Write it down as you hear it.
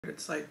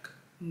It's like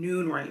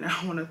noon right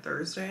now on a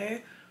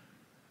Thursday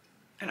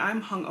and I'm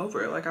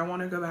hungover. Like I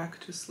want to go back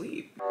to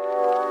sleep.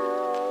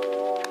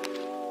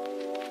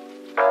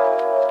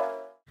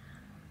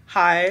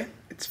 Hi,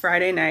 it's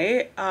Friday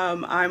night.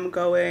 I'm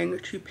going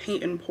to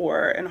paint and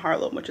pour in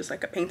Harlem, which is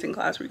like a painting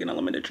class where you get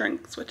unlimited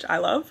drinks, which I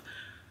love.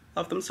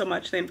 Love them so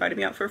much. They invited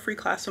me out for a free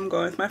class, so I'm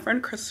going with my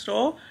friend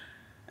Crystal.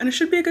 And it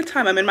should be a good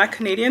time. I'm in my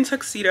Canadian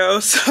tuxedo,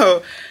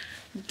 so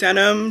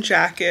denim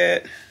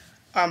jacket.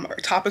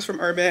 Top is from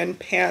Urban,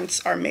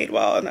 pants are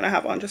Madewell, and then I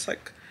have on just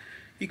like,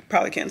 you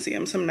probably can't see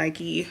them, some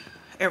Nike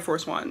Air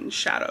Force One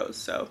shadows,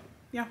 so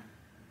yeah.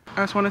 I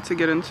just wanted to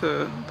get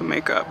into the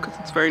makeup because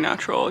it's very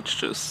natural. It's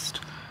just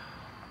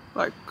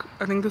like,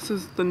 I think this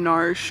is the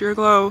NARS Sheer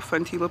Glow,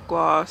 Fenty Lip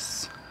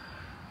Gloss,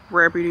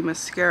 Rare Beauty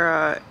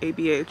Mascara,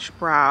 ABH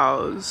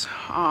Brows.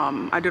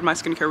 I did my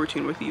skincare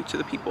routine with You to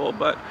the People,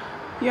 but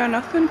yeah,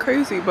 nothing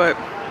crazy, but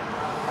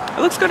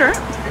it looks good,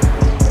 right?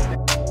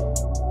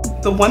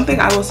 The one thing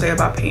I will say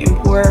about paint and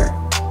pour,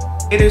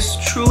 it is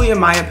truly, in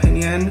my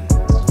opinion,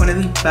 one of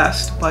the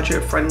best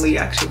budget-friendly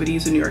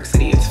activities in New York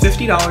City. It's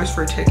 $50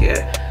 for a ticket,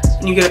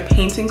 and you get a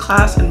painting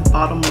class and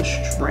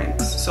bottomless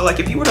drinks. So like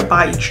if you were to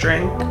buy each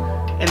drink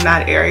in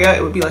that area,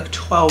 it would be like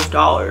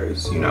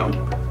 $12, you know?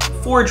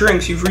 4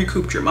 drinks, you've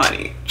recouped your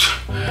money.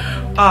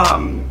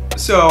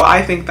 So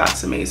I think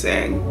that's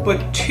amazing.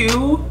 But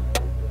 2,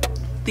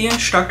 the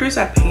instructors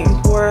at Paint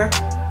and Pour,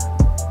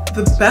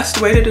 the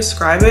best way to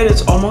describe it,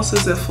 it's almost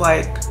as if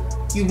like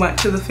you went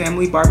to the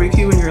family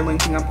barbecue and you're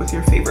linking up with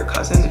your favorite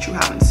cousin that you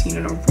haven't seen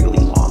in a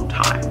really long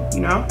time,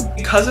 you know?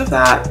 Because of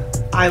that,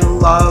 I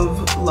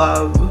love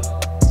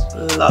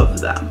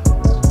them,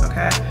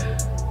 okay?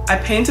 I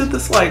painted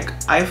this like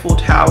Eiffel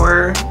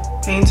Tower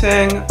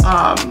painting.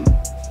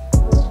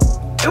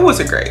 It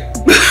wasn't great.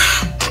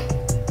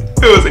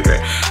 It wasn't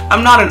great.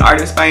 I'm not an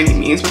artist by any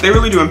means, but they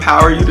really do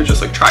empower you to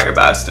just like try your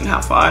best and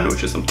have fun,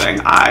 which is something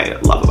I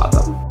love about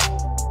them.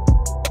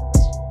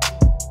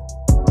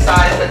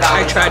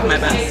 I tried my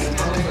best.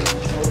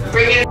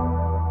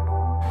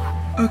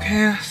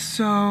 Okay,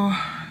 so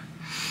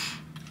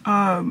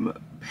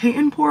paint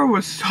and pour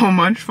was so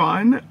much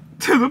fun,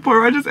 to the point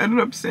where I just ended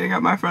up staying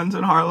at my friend's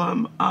in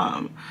Harlem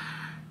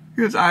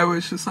because I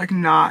was just like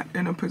not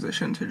in a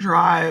position to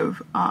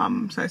drive,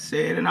 so I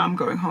stayed, and I'm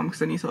going home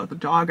because I need to let the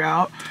dog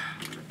out.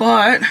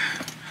 But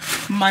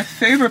my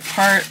favorite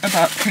part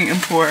about paint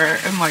and pour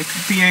and like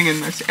being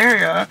in this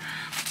area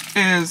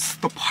is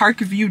the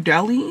Parkview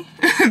Deli.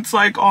 It's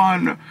like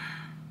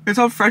it's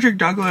on Frederick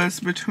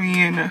Douglass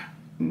between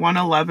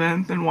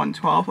 111th and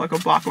 112th, like a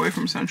block away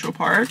from Central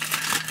Park.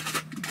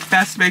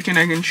 Best bacon,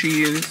 egg, and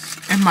cheese,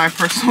 in my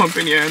personal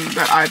opinion,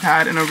 that I've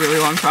had in a really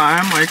long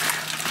time. Like,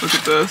 look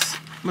at this.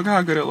 Look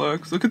how good it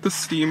looks. Look at the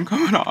steam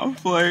coming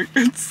off. Like,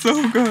 it's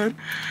so good.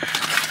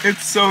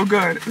 It's so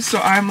good. So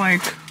I'm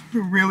like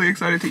really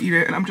excited to eat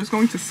it, and I'm just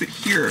going to sit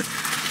here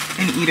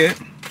and eat it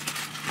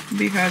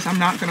because I'm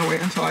not gonna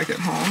wait until I get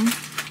home.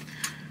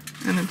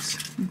 And it's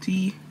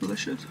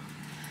delicious.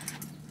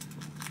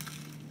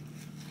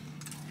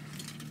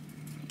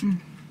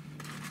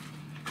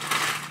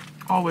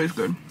 Always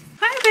good.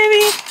 Hi,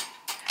 baby.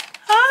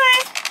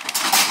 Hi.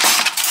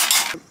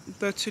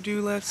 The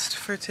to-do list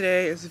for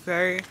today is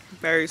very,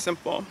 very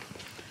simple.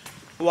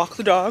 Walk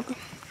the dog,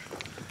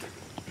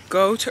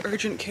 go to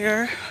urgent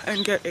care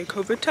and get a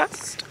COVID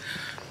test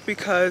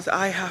because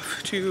I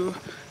have to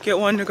get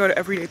one to go to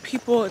Everyday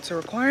People. It's a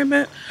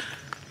requirement.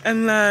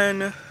 And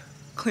then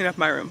clean up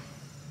my room.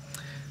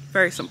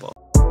 Very simple.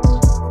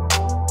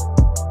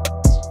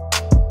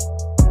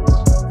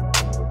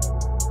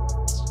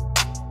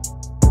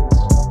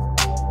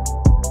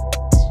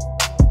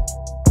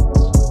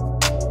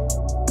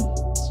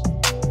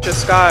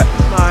 Just got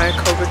my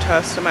COVID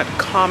test. I'm at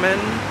Common,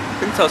 I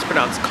think that's how it's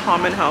pronounced,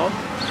 Common Health.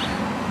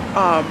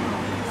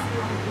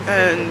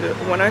 And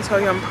when I tell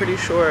you, I'm pretty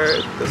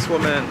sure this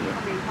woman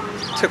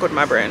tickled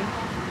my brain.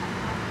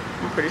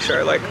 I'm pretty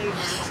sure, like,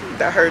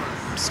 that hurt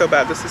so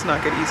bad. This does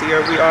not get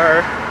easier. We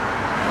are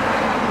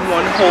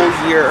 1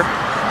 whole year,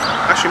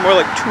 actually more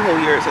like 2 whole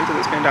years into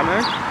this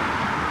pandemic,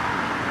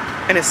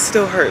 and it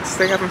still hurts.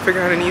 They haven't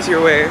figured out an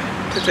easier way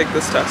to take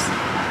this test.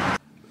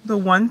 The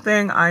one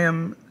thing I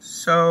am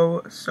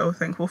so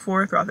thankful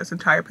for throughout this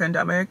entire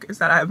pandemic is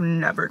that I have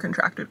never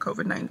contracted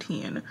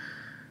COVID-19.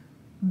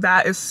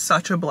 That is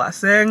such a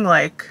blessing.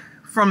 Like,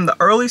 from the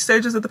early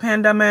stages of the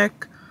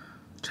pandemic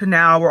to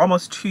now, we're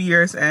almost 2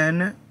 years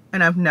in,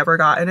 and I've never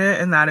gotten it,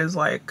 and that is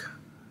like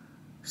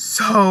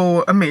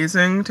so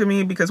amazing to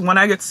me because one,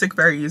 I get sick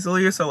very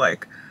easily. So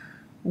like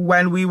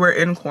when we were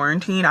in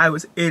quarantine, I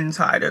was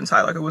inside,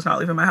 like I was not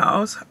leaving my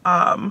house.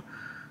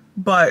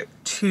 But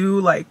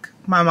 2, like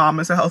my mom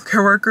is a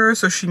healthcare worker,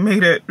 so she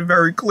made it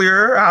very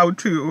clear how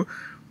to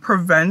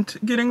prevent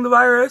getting the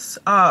virus.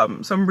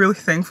 So I'm really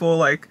thankful.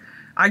 Like,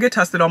 I get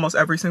tested almost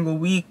every single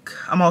week.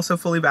 I'm also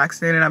fully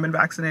vaccinated. I've been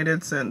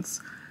vaccinated since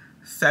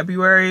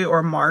February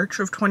or March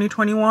of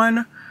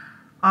 2021.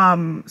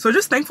 So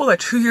just thankful that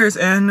 2 years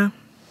in,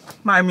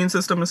 my immune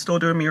system is still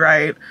doing me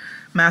right.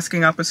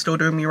 masking up is still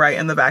doing me right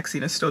and the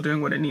vaccine is still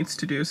doing what it needs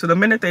to do. So the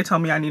minute they tell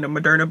me I need a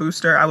Moderna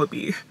booster, I would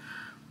be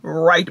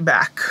right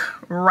back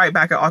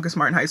at August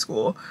Martin High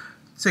School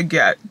to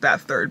get that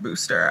 3rd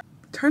booster.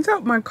 Turns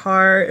out my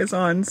car is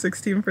on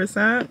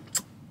 16%.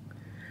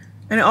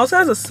 And it also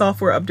has a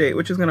software update,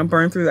 which is gonna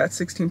burn through that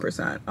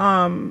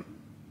 16%.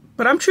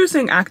 But I'm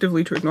choosing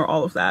actively to ignore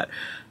all of that.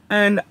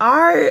 And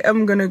I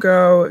am gonna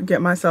go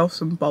get myself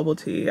some bubble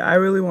tea. I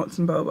really want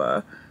some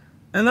boba.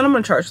 And then I'm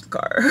gonna charge the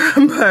car.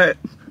 But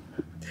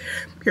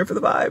here for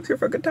the vibes, here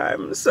for a good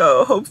time.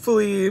 So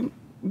hopefully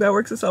that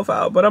works itself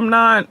out. But I'm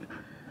not,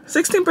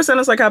 16%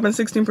 is like having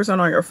 16%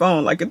 on your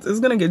phone. Like it's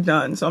gonna get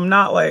done. So I'm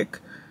not like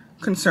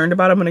concerned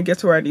about it. I'm gonna get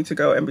to where I need to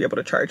go and be able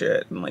to charge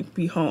it and like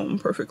be home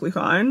perfectly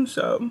fine.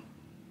 So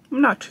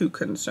I'm not too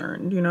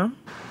concerned, you know?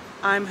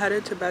 I'm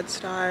headed to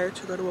Bed-Stuy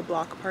to go to a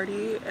block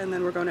party, and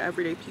then we're going to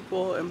Everyday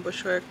People in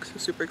Bushwick. So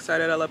super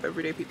excited. I love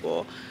Everyday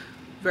People.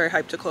 Very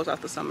hyped to close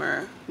out the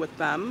summer with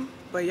them.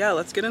 But yeah,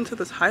 let's get into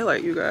this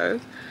highlight, you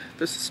guys.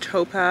 This is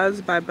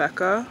Topaz by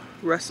Becca.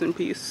 Rest in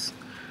peace.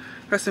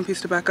 Rest in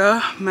peace to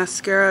Becca.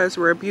 Mascara is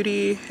Rare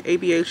Beauty,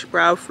 ABH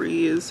Brow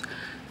Freeze,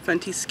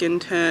 Fenty Skin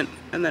Tint,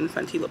 and then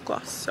Fenty Lip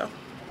Gloss. So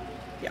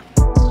yeah.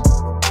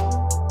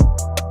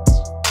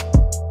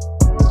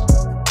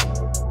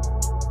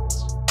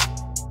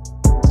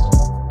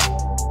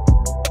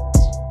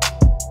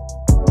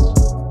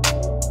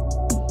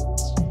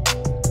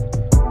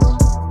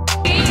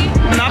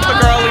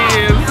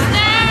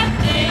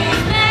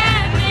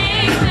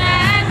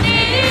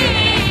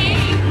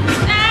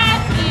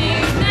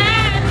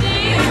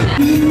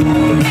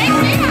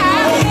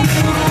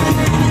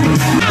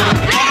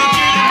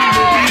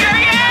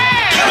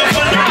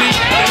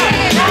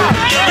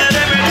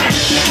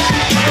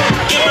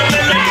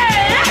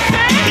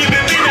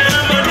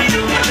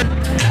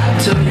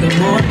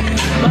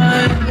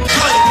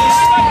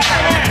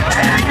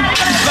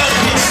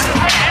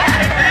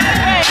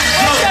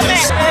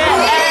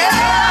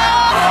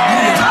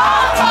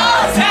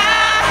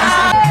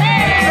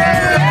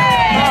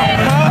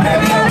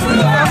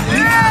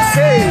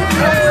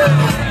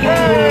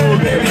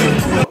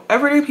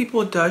 Everyday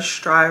People does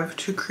strive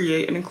to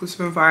create an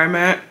inclusive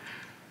environment.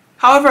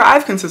 However,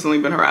 I've consistently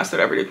been harassed at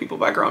Everyday People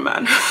by grown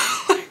men.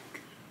 Like,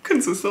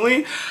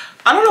 consistently.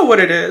 I don't know what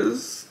it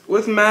is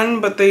with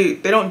men, but they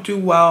don't do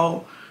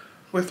well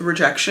with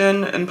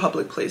rejection in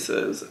public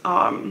places.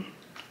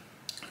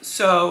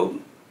 So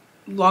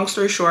long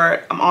story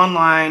short, I'm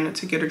online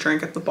to get a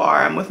drink at the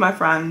bar. I'm with my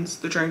friends.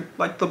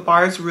 The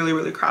bar is really,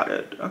 really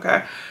crowded,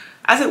 okay?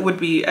 As it would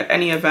be at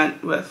any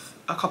event with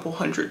a couple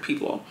hundred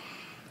people.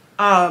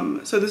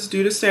 So this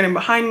dude is standing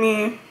behind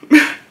me.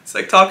 He's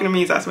like talking to me.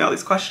 He's asking me all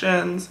these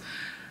questions.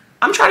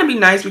 I'm trying to be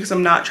nice because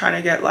I'm not trying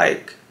to get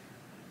like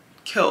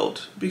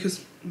killed,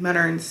 because men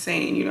are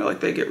insane, you know,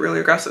 like they get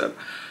really aggressive.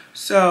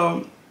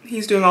 So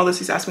he's doing all this.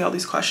 He's asking me all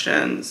these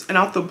questions, and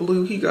out the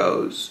blue he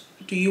goes,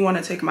 "Do you want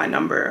to take my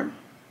number?"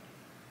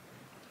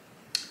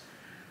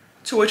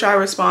 To which I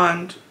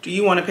respond, "Do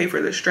you want to pay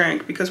for this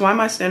drink? Because why am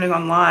I standing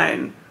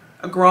online?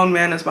 A grown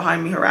man is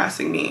behind me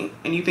harassing me,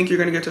 and you think you're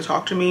gonna get to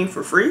talk to me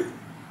for free?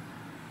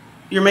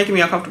 You're making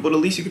me uncomfortable. The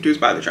least you could do is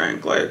buy the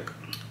drink." Like,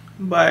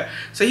 but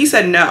so he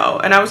said no,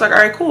 and I was like, all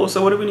right, cool.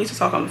 So what do we need to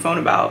talk on the phone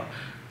about?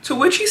 To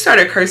which he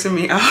started cursing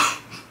me out.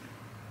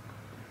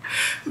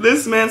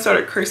 This man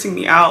started cursing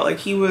me out. Like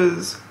he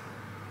was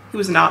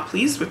not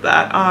pleased with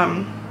that.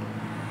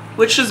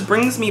 Which just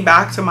brings me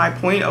back to my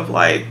point of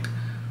like,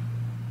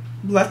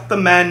 let the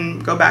men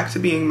go back to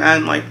being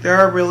men. Like there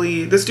are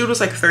really, this dude was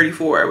like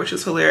 34, which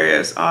is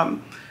hilarious.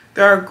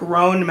 There are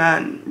grown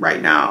men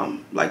right now,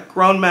 like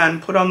grown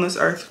men put on this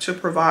earth to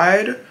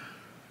provide,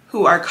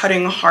 who are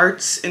cutting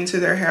hearts into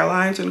their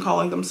hairlines and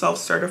calling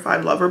themselves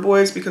certified lover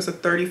boys because a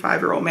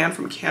 35-year-old man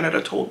from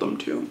Canada told them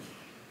to.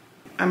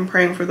 I'm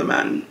praying for the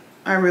men.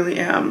 I really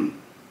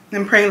am.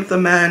 I'm praying that the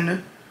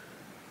men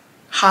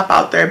hop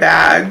out their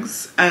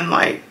bags and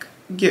like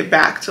get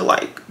back to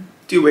like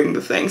doing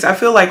the things. I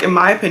feel like, in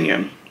my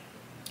opinion,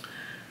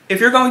 if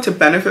you're going to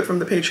benefit from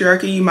the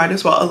patriarchy, you might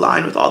as well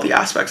align with all the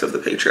aspects of the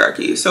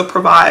patriarchy. So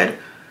provide,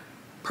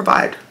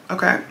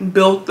 okay?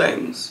 Build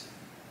things,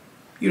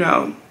 you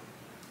know,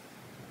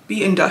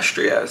 be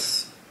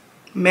industrious,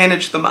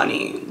 manage the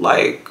money.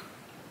 Like,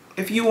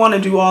 if you want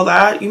to do all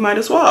that, you might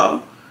as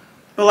well.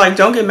 But like,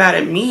 don't get mad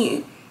at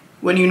me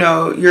when, you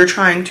know, you're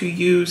trying to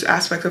use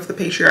aspects of the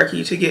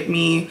patriarchy to get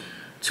me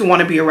to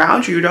want to be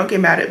around you. Don't get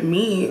mad at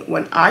me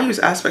when I use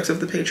aspects of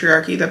the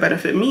patriarchy that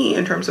benefit me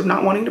in terms of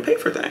not wanting to pay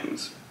for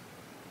things.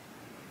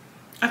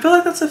 I feel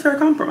like that's a fair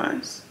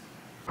compromise.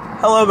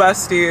 Hello,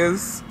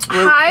 besties.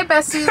 Hi,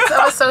 besties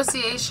of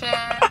association.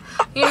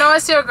 You know,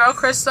 it's your girl,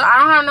 Crystal. I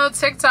don't have no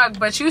TikTok,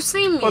 but you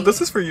see me. Well, this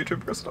is for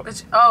YouTube, Crystal.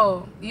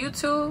 Oh,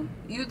 YouTube,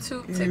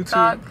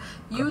 TikTok,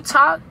 you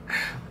talk.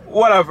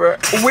 Whatever.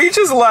 We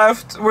just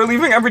left. We're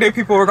leaving Everyday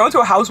People. We're going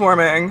to a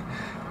housewarming.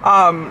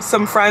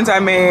 some friends I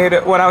made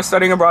when I was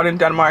studying abroad in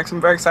Denmark. So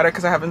I'm very excited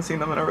because I haven't seen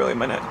them in a really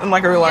long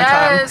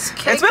time. It's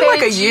been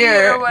like a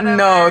year.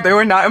 No, they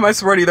were not in my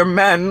sorority. They're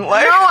men.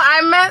 Like, no,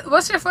 I meant,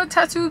 what's your foot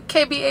tattoo?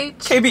 KBH?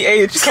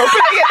 KBH.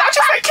 Copenhagen. Not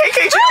just like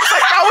KKG.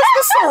 Like, that was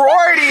the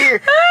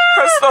sorority.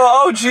 Crystal,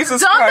 oh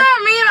Jesus Don't Christ.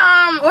 that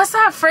mean, what's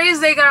that phrase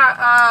they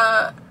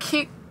got?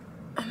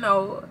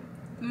 No.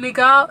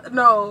 Nigga?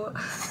 No.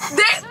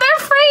 Their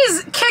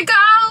phrase, kick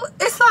out,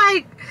 it's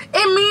like,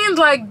 it means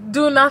like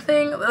do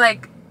nothing,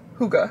 like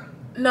Hygge.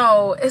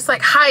 No, it's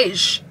like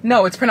hygge.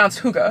 No, it's pronounced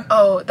hygge.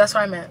 Oh, that's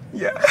what I meant.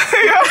 Yeah.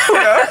 Yeah,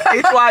 hygge.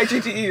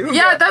 H-Y-G-G-E.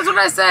 Yeah, that's what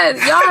I said.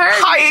 Y'all heard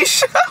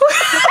Hygge.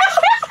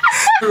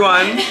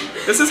 Everyone,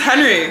 this is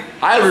Henry.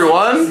 Hi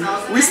everyone.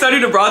 We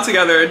studied abroad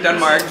together in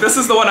Denmark. This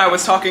is the one I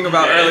was talking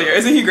about earlier.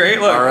 Isn't he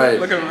great? Look. All right.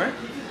 Look at him, right?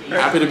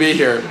 Happy to be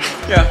here.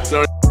 Yeah.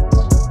 So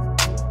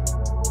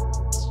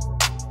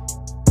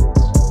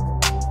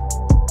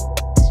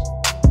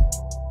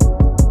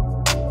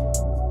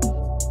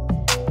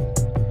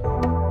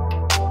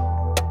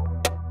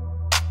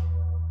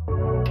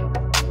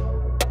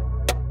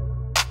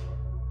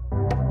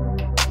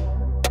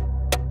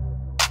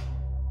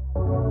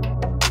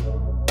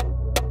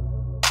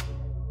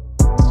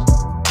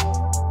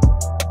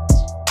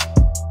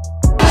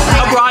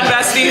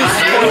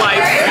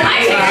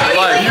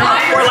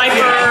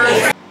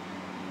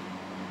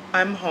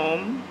I'm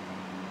home.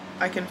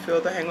 I can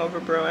feel the hangover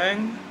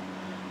brewing.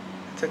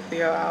 I took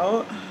Theo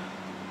out.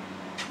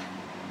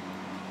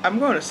 I'm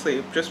going to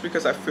sleep just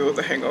because I feel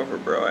the hangover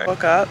brewing.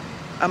 Woke up.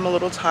 I'm a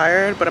little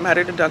tired, but I'm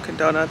headed to Dunkin'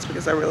 Donuts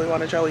because I really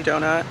want a jelly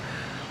donut.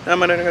 Then I'm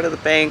gonna go to the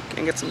bank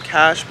and get some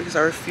cash because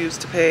I refuse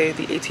to pay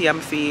the ATM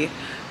fee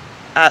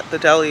at the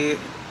deli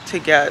to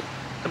get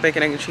a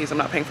bacon, egg, and cheese. I'm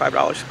not paying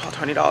 $5 to pay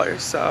 $20,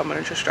 so I'm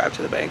gonna just drive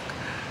to the bank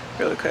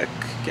really quick,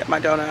 get my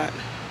donut,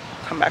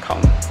 come back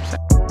home.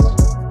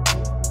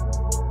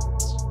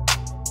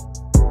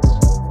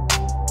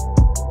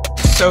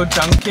 So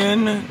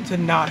Dunkin' did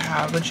not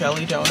have a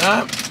jelly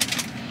donut,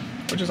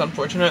 which is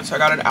unfortunate, so I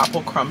got an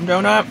apple crumb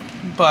donut,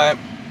 but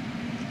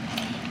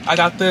I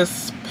got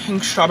this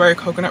pink strawberry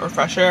coconut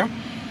refresher,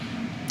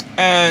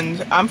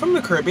 and I'm from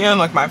the Caribbean,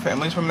 like my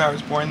family's from there, I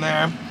was born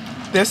there.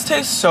 This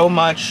tastes so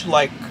much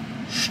like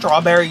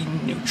strawberry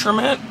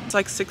nutriment. It's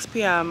like 6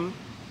 p.m.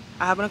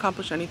 I haven't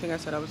accomplished anything I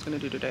said I was gonna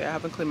do today. I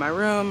haven't cleaned my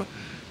room,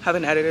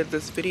 haven't edited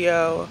this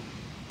video,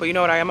 but you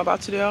know what I am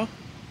about to do?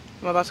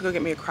 I'm about to go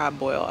get me a crab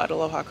boil at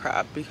Aloha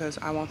Crab because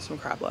I want some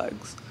crab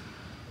legs.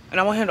 And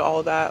I will handle all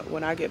of that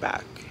when I get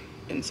back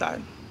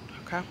inside,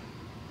 okay?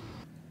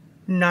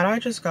 Now I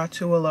just got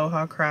to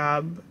Aloha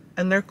Crab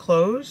and they're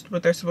closed,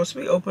 but they're supposed to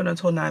be open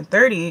until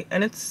 9:30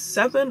 and it's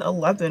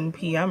 7:11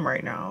 p.m.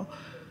 right now.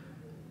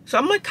 So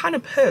I'm like kind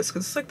of pissed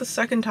because it's like the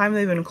second time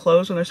they've been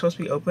closed when they're supposed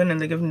to be open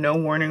and they give no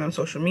warning on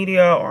social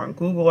media or on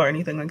Google or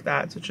anything like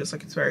that. So it's just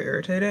like, it's very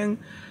irritating.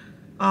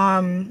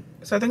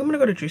 So I think I'm gonna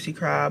go to Juicy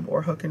Crab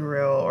or Hook and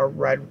Reel or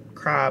Red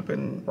Crab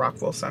in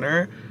Rockville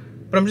Center,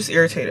 but I'm just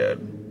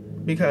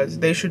irritated because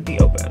they should be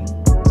open.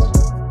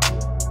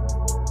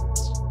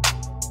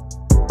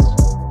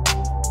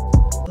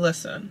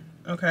 Listen,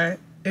 okay?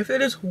 If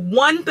it is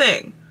one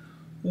thing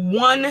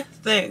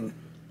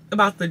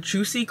about the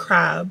Juicy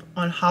Crab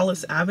on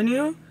Hollis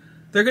Avenue,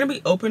 they're gonna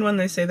be open when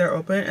they say they're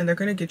open and they're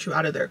gonna get you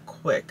out of there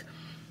quick.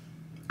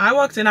 I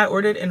walked in, I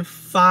ordered in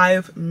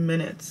 5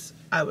 minutes,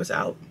 I was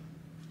out.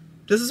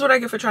 This is what I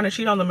get for trying to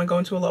cheat on them and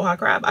going to Aloha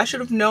Crab. I should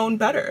have known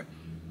better,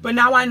 but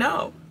now I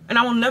know, and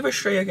I will never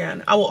stray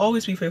again. I will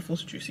always be faithful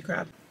to Juicy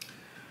Crab.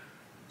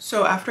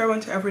 So after I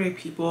went to Everyday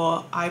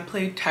People, I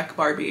played Tech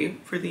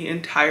Barbie for the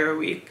entire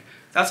week.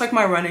 That's like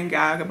my running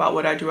gag about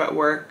what I do at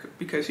work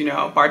because, you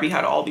know, Barbie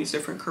had all these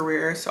different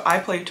careers. So I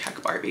played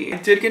Tech Barbie. I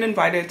did get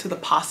invited to the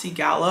Posse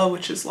Gala,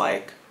 which is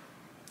like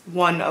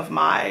one of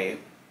my,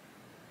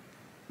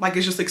 like,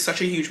 it's just like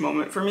such a huge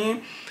moment for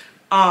me.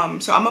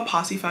 So I'm a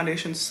Posse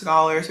Foundation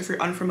scholar. So if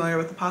you're unfamiliar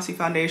with the Posse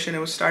Foundation, it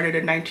was started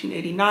in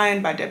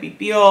 1989 by Debbie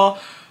Beale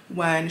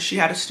when she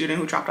had a student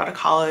who dropped out of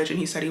college and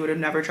he said he would have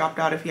never dropped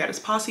out if he had his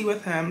posse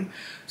with him.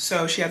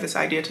 So she had this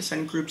idea to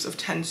send groups of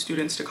 10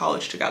 students to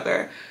college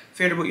together.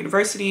 Vanderbilt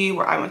University,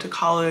 where I went to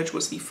college,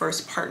 was the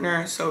first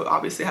partner. So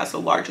obviously it has the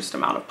largest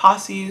amount of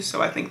posses.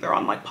 So I think they're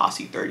on like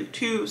Posse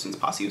 32 since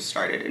Posse was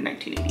started in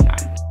 1989.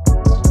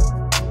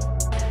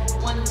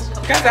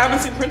 Guys, I haven't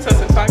seen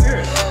Princess in 5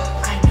 years.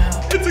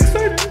 It's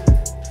exciting.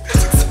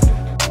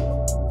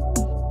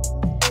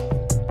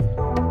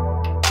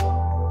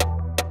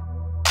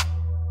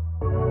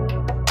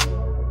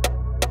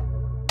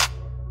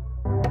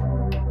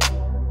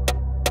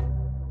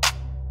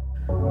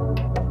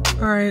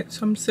 All right,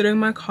 so I'm sitting in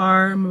my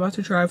car. I'm about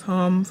to drive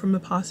home from the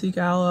Posse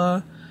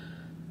Gala.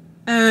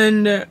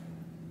 And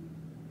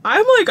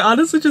I'm like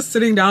honestly just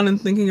sitting down and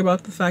thinking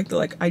about the fact that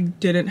like I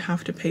didn't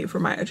have to pay for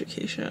my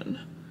education.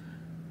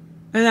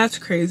 And that's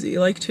crazy.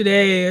 Like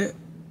today,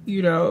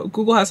 you know,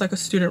 Google has like a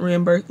student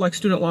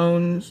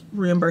loans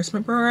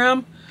reimbursement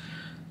program,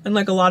 and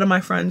like a lot of my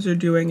friends are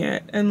doing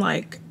it, and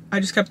like I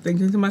just kept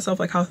thinking to myself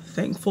like how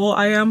thankful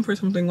I am for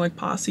something like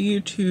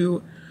Posse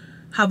to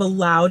have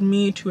allowed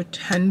me to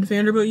attend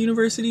Vanderbilt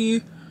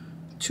University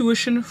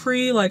tuition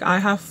free. Like, I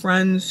have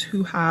friends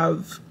who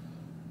have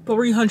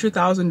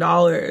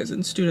 $300,000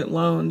 in student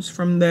loans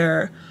from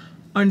their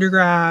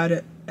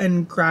undergrad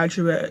and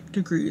graduate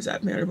degrees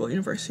at Vanderbilt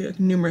University. Like,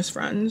 numerous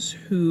friends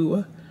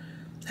who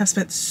have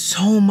spent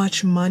so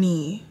much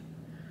money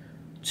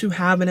to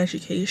have an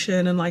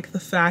education, and like the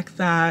fact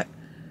that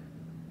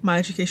my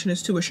education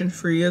is tuition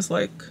free is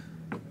like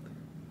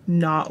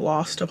not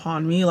lost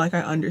upon me. Like,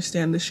 I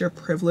understand the sheer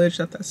privilege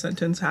that that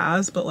sentence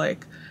has, but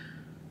like,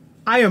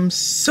 I am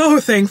so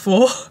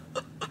thankful.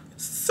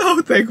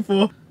 So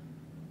thankful.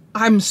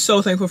 I'm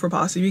so thankful for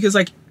Posse, because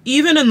like,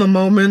 even in the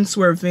moments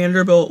where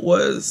Vanderbilt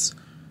was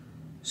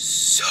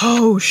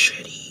so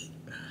shitty,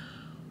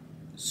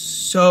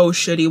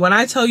 when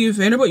I tell you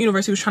Vanderbilt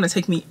University was trying to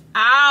take me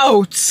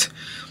out,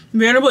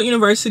 Vanderbilt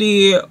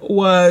University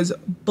was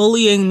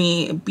bullying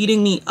me,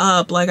 beating me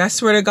up. Like, I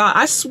swear to God,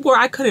 I swore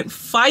I couldn't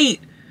fight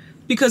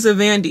because of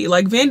Vandy.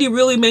 Like, Vandy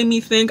really made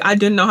me think I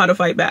didn't know how to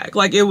fight back.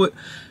 Like, it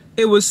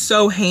was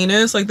so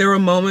heinous. Like, there were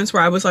moments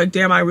where I was like,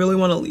 damn, I really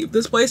want to leave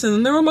this place. And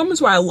then there were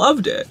moments where I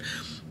loved it.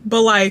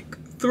 But like,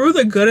 through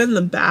the good and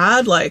the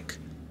bad, like,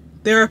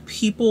 there are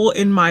people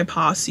in my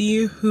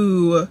posse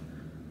who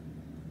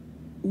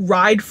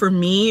ride for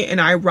me and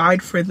I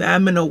ride for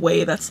them in a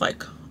way that's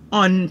like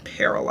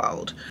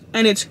unparalleled.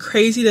 And it's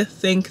crazy to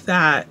think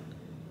that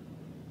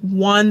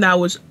that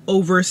was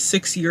over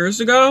 6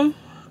 years ago.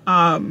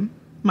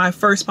 My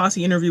first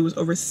posse interview was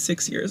over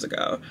 6 years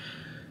ago.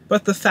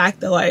 But the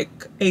fact that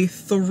like a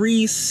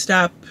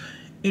 3-step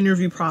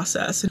interview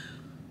process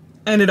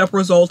ended up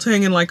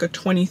resulting in like a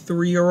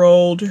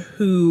 23-year-old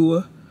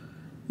who,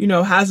 you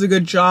know, has a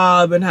good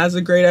job and has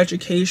a great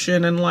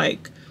education and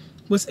like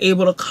was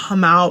able to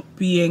come out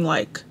being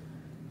like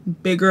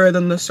bigger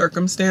than the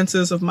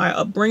circumstances of my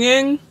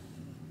upbringing.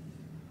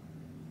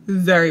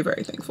 Very,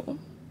 very thankful.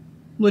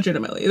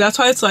 Legitimately. That's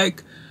why it's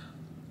like,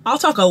 I'll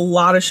talk a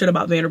lot of shit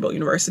about Vanderbilt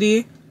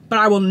University, but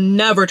I will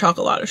never talk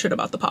a lot of shit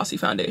about the Posse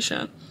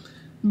Foundation,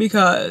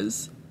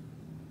 because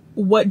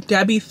what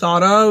Debbie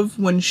thought of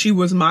when she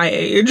was my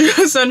age,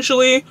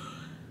 essentially,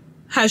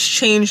 has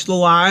changed the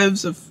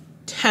lives of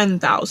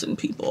 10,000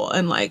 people.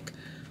 And like,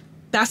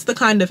 that's the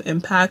kind of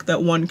impact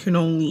that one can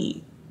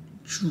only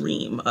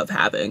dream of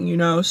having, you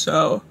know?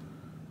 So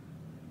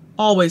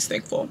always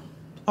thankful,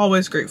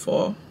 always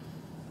grateful,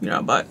 you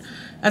know, but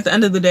at the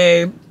end of the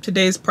day,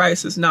 today's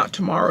price is not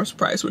tomorrow's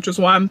price, which is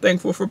why I'm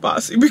thankful for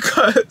Posse,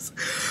 because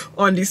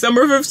on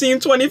December 15,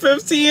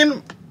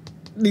 2015,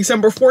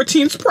 December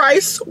 14th's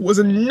price was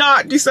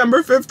not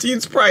December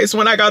 15th's price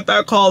when I got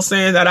that call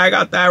saying that I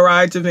got that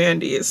ride to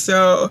Vandy.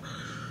 So,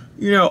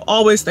 you know,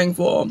 always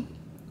thankful,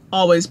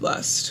 always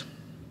blessed.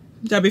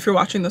 Debbie, if you're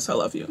watching this, I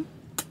love you.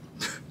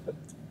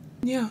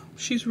 Yeah,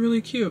 she's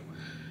really cute.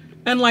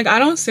 And like, I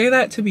don't say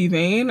that to be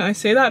vain. I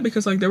say that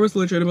because like, there was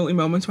legitimately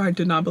moments where I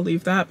did not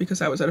believe that,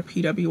 because I was at a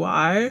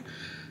PWI.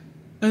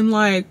 And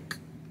like,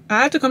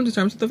 I had to come to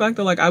terms with the fact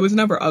that like, I was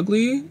never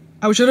ugly.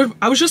 I was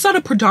just at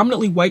a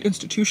predominantly white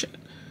institution.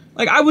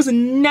 Like, I was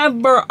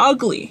never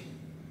ugly.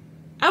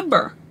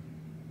 Ever.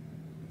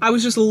 I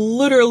was just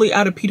literally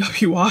at a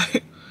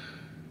PWI.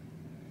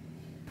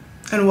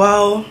 And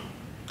well,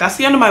 that's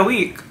the end of my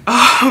week.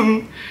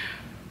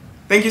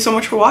 Thank you so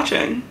much for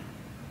watching.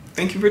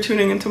 Thank you for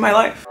tuning into my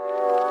life.